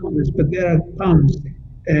large numbers, but there are pounds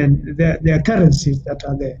and there are currencies that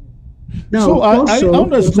are there. Now, so I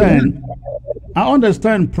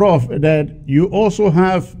understand, Prof, that you also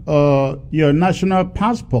have your national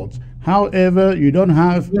passport. However, you don't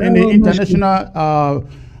have any international.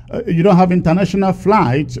 You don't have international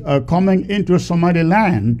flights coming into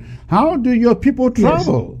Somaliland. How do your people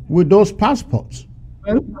travel with those passports?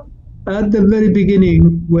 Well, at the very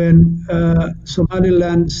beginning, when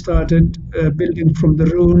Somaliland started building from the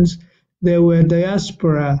ruins, there were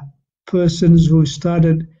diaspora persons who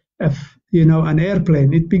started, an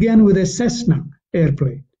airplane. It began with a Cessna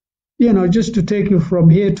airplane, just to take you from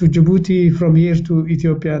here to Djibouti, from here to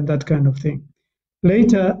Ethiopia, and that kind of thing.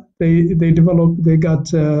 Later, they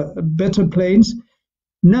got better planes.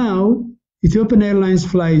 Now, Ethiopian Airlines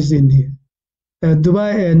flies in here.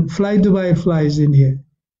 Fly Dubai flies in here.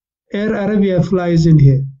 Air Arabia flies in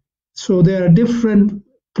here. So there are different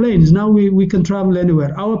planes. Now we can travel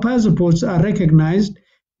anywhere. Our passports are recognized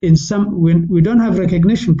in we don't have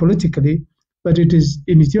recognition politically, but it is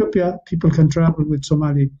in Ethiopia, people can travel with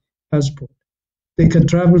Somali passport. They can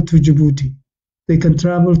travel to Djibouti. They can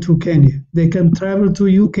travel to Kenya. They can travel to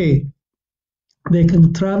UK. They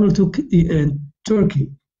can travel to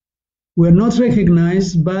Turkey. We're not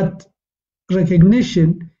recognized, but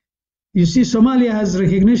recognition, you see, Somalia has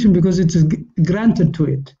recognition because it is granted to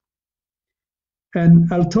it.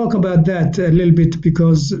 And I'll talk about that a little bit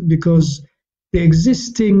because the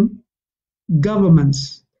existing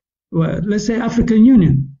governments, well, let's say African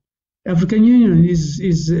Union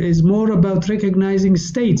is more about recognizing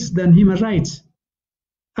states than human rights.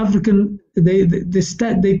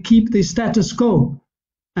 They keep the status quo,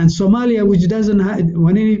 and Somalia, which doesn't have,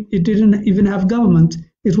 when it didn't even have government,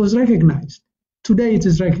 it was recognized. Today it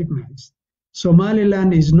is recognized.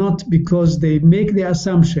 Somaliland is not, because they make the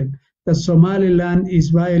assumption that Somaliland is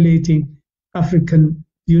violating African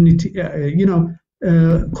unity,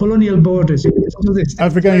 colonial borders.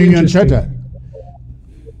 African Union Charter.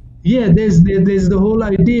 Yeah, there's the whole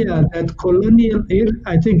idea that colonial,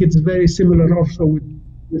 I think it's very similar also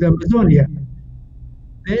with Amazonia.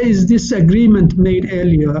 There is this agreement made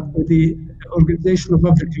earlier with the Organization of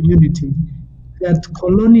African Unity that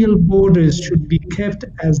colonial borders should be kept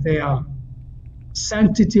as they are.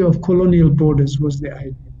 Sanctity of colonial borders was the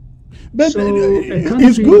idea. But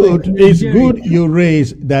it's good you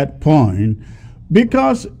raise that point,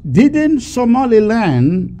 because didn't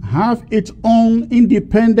Somaliland have its own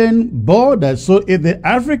independent borders? So if the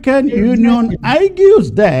African Union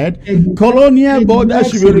argues that colonial borders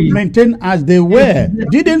should be maintained as they were,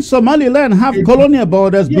 didn't Somaliland have colonial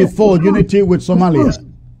borders before unity with Somalia?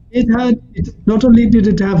 Not only did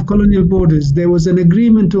it have colonial borders, there was an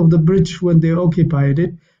agreement of the British when they occupied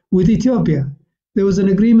it with Ethiopia. There was an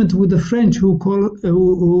agreement with the French who colonized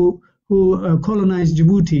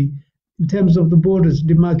Djibouti in terms of the borders,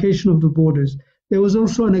 demarcation of the borders. There was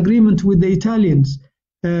also an agreement with the Italians,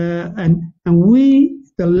 and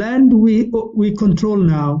the land we control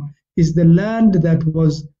now is the land that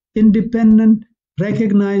was independent,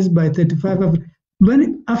 recognized by 35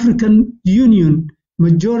 when African Union.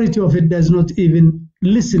 Majority of it does not even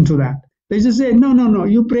listen to that. They just say, no,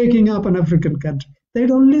 you're breaking up an African country. They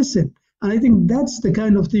don't listen. And I think that's the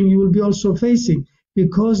kind of thing you will be also facing,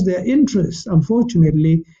 because their interest,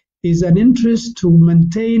 unfortunately, is an interest to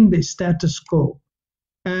maintain the status quo.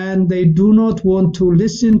 And they do not want to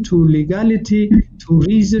listen to legality, to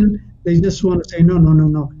reason. They just want to say, no.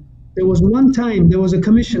 There was one time, there was a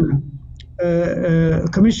commissioner,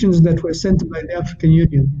 commissions that were sent by the African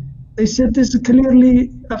Union. They said this is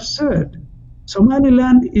clearly absurd.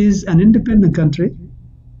 Somaliland is an independent country.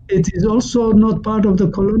 It is also not part of the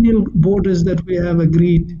colonial borders that we have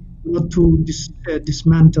agreed not to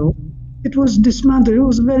dismantle. It was dismantled. It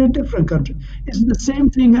was a very different country. It's the same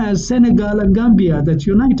thing as Senegal and Gambia that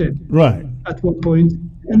united at one point,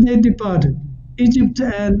 and they departed. Egypt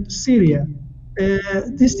and Syria.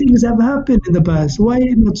 These things have happened in the past. Why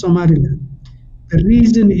not Somaliland? The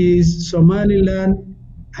reason is Somaliland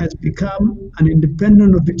has become an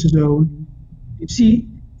independent of its own. You see,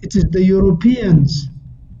 it is the Europeans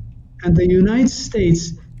and the United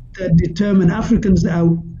States that determine Africans.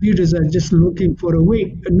 Our leaders are just looking for a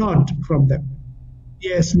wink, a nod from them.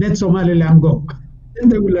 Yes, let Somaliland go. Then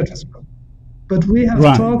they will let us go. But we have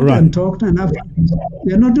talked, and Africans,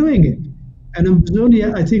 they're not doing it. And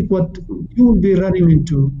Amazonia, I think what you will be running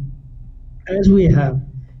into, as we have,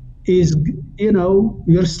 is,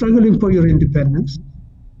 you're struggling for your independence.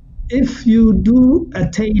 If you do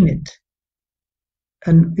attain it,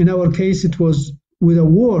 and in our case it was with a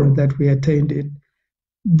war that we attained it,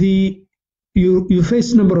 you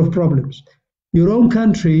face a number of problems. Your own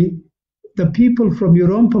country, the people from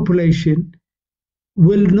your own population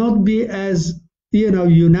will not be as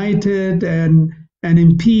united and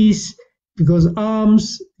in peace, because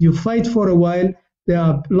arms, you fight for a while. There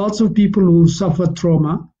are lots of people who suffer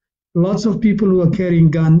trauma, lots of people who are carrying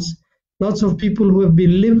guns, lots of people who have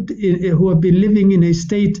been living in a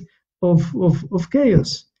state of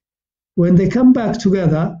chaos. When they come back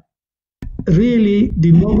together, really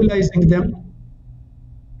demobilizing them,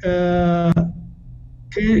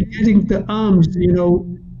 getting the arms,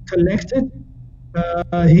 collected,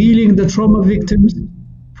 healing the trauma victims,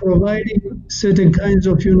 providing certain kinds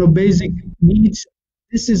of, basic needs.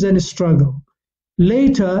 This is a struggle.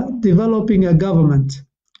 Later, developing a government.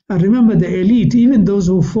 And remember, the elite, even those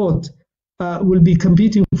who fought, will be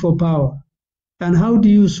competing for power. And how do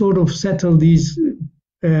you sort of settle these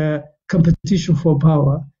competition for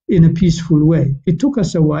power in a peaceful way? It took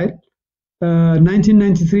us a while.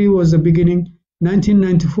 1993 was the beginning.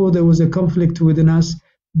 1994, there was a conflict within us.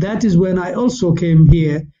 That is when I also came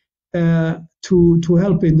here to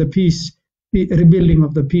help in the peace, rebuilding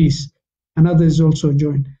of the peace, and others also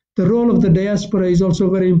joined. The role of the diaspora is also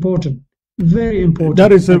very important. Very important.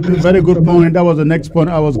 That is a very good point. That was the next point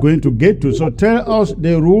I was going to get to. So tell us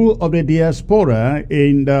the role of the diaspora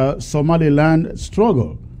in the Somaliland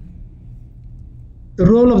struggle. The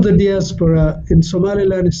role of the diaspora in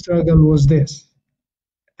Somaliland struggle was this.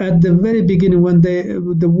 At the very beginning, when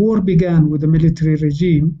the war began with the military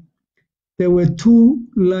regime, there were two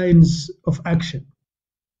lines of action,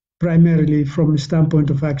 primarily from a standpoint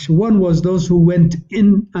of action. One was those who went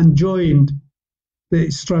in and joined the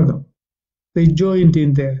struggle. They joined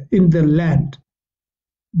in there, in the land.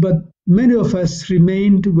 But many of us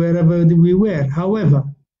remained wherever we were. However,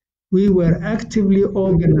 we were actively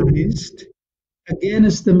organized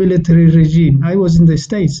against the military regime. I was in the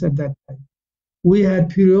States at that time. We had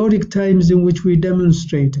periodic times in which we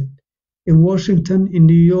demonstrated in Washington, in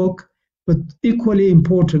New York, but equally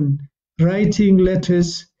important, writing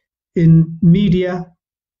letters in media,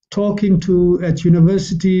 talking at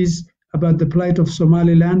universities about the plight of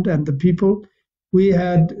Somaliland and the people. We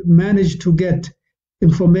had managed to get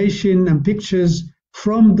information and pictures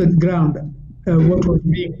from the ground, what was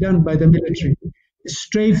being done by the military,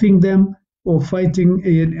 strafing them or fighting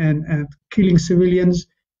and killing civilians,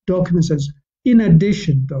 documents. In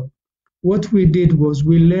addition, though, what we did was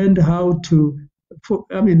we learned how to,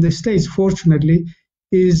 the States, fortunately,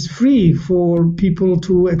 is free for people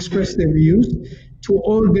to express their views, to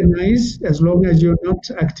organize, as long as you're not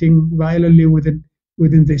acting violently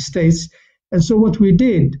within the States. And so what we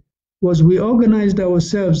did was we organized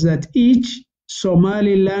ourselves that each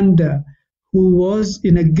Somalilander who was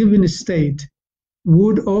in a given state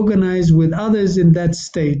would organize with others in that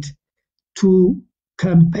state to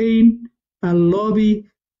campaign and lobby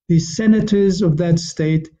the senators of that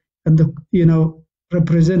state and the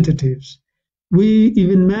representatives. We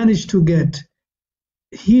even managed to get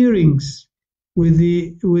hearings with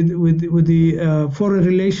the foreign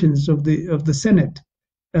relations of the Senate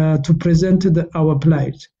to present our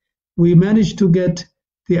plight. We managed to get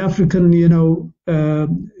the African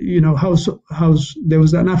house. There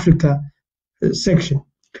was an Africa section.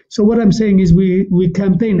 So what I'm saying is we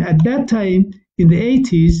campaigned at that time in the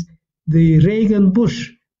 80s. The Reagan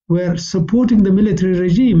Bush were supporting the military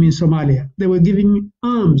regime in Somalia. They were giving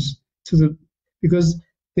arms because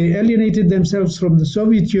they alienated themselves from the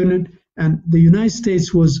Soviet Union, and the United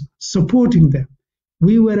States was supporting them.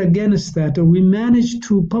 We were against that, and we managed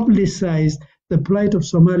to publicize the plight of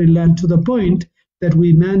Somaliland to the point that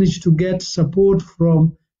we managed to get support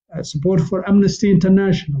for Amnesty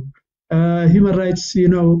International, human rights,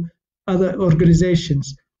 other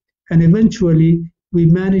organizations, and eventually we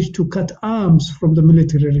managed to cut arms from the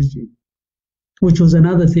military regime, which was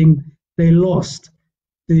another thing they lost,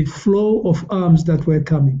 the flow of arms that were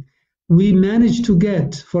coming. We managed to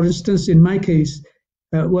get, for instance, in my case,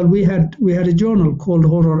 we had a journal called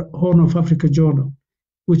Horn of Africa Journal,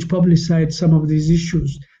 which publicized some of these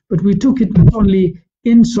issues. But we took it not only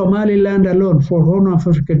in Somaliland alone for Horn of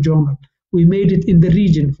Africa Journal, we made it in the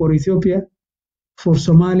region for Ethiopia, for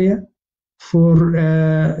Somalia,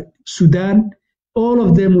 for Sudan. All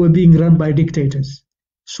of them were being run by dictators.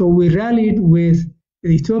 So we rallied with the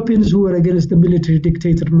Ethiopians who were against the military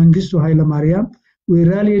dictator Mengistu Haile Mariam. We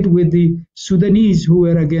rallied with the Sudanese who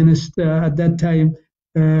were against, at that time,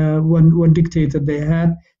 one dictator they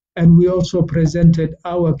had. And we also presented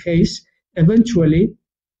our case. Eventually,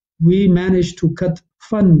 we managed to cut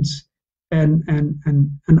funds and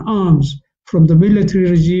arms from the military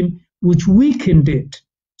regime, which weakened it,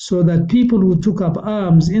 so that people who took up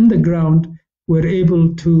arms in the ground were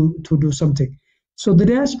able to do something. So the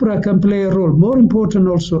diaspora can play a role. More important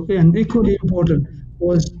also, and equally important,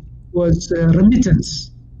 was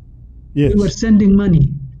remittance. Yes. We were sending money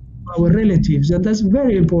to our relatives, and that's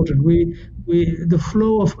very important. The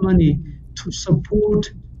flow of money to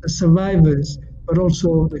support the survivors, but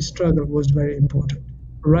also the struggle was very important.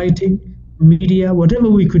 Writing, media, whatever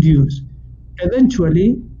we could use.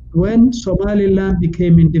 Eventually, when Somaliland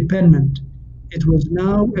became independent, it was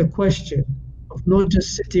now a question of not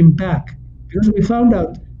just sitting back, because we found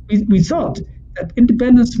out, we thought that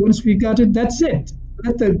independence, once we got it, that's it.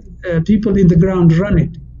 Let the people in the ground run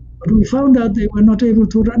it. But we found out they were not able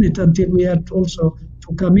to run it until we had also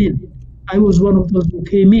to come in. I was one of those who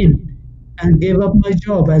came in and gave up my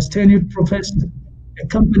job as tenured professor. A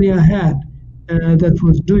company I had that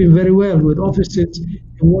was doing very well with offices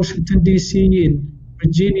in Washington, D.C., in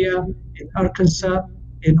Virginia, in Arkansas,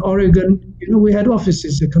 in Oregon. We had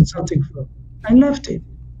offices, a consulting firm. I left it.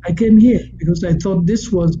 I came here because I thought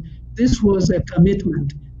this was a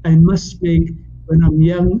commitment I must make when I'm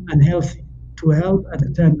young and healthy, to help at the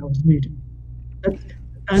time I was needed.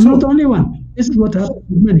 I'm not the only one. This is what happened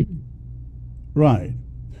with many. Right.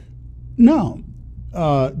 Now,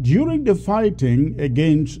 during the fighting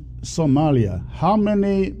against Somalia, how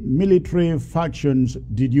many military factions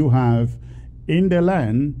did you have in the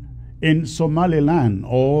land, in Somaliland,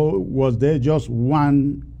 or was there just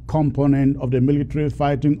one component of the military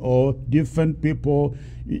fighting, or different people,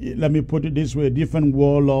 let me put it this way, different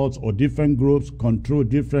warlords or different groups control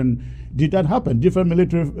different, did that happen? Different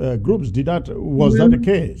military groups, was that the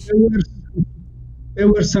case? There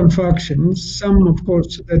were some factions, some of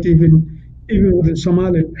course that even within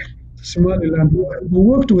Somaliland who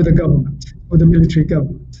worked with the government, with the military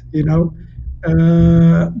government,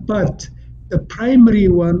 but the primary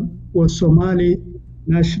one was Somali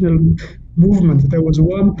National Movement. There was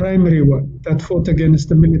one primary one that fought against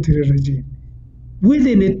the military regime.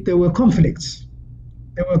 Within it, there were conflicts.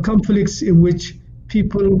 There were conflicts in which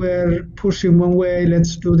people were pushing one way,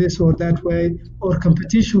 let's do this or that way, or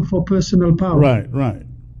competition for personal power. Right.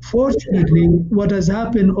 Fortunately, what has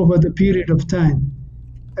happened over the period of time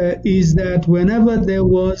is that whenever there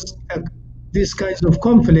was this kind of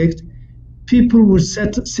conflict, people would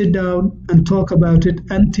sit down and talk about it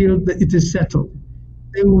until it is settled.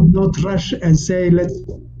 They would not rush and say, let's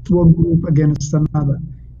one group against another.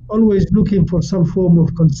 Always looking for some form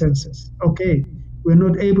of consensus. Okay, we're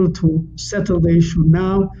not able to settle the issue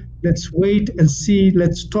now. Let's wait and see.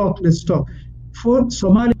 Let's talk. For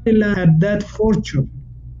Somaliland had that fortune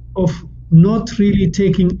of not really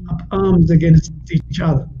taking up arms against each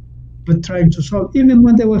other, but trying to solve, even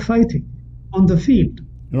when they were fighting on the field.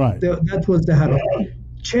 Right. That was the habit.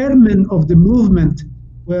 chairmen of the movement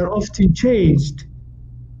were often changed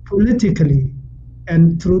politically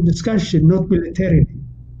and through discussion, not militarily.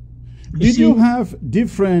 Did you have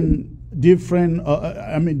different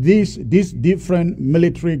these different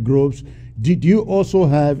military groups, did you also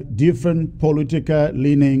have different political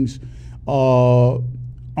leanings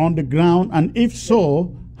on the ground? And if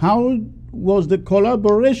so, how was the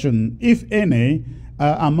collaboration, if any,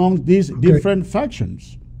 among these different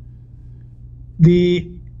factions?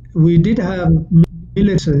 We did have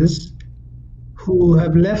militants who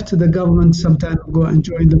have left the government some time ago and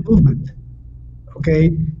joined the movement.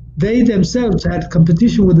 Okay, they themselves had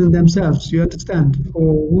competition within themselves, you understand,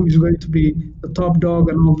 for who is going to be the top dog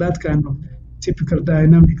and all that kind of typical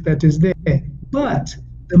dynamic that is there. But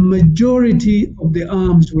the majority of the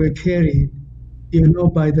arms were carried,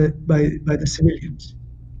 by the civilians.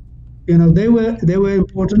 They were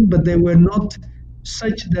important, but they were not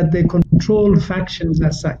such that they controlled factions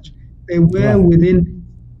as such. They were within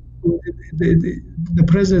the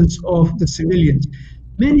presence of the civilians.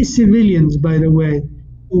 Many civilians, by the way,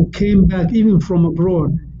 who came back even from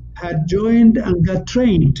abroad, had joined and got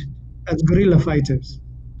trained as guerrilla fighters.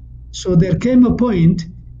 So there came a point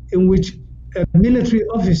in which a military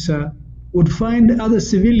officer would find other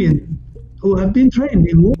civilians who have been trained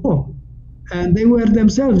in war, and they were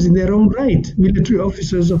themselves in their own right military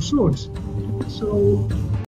officers of sorts. So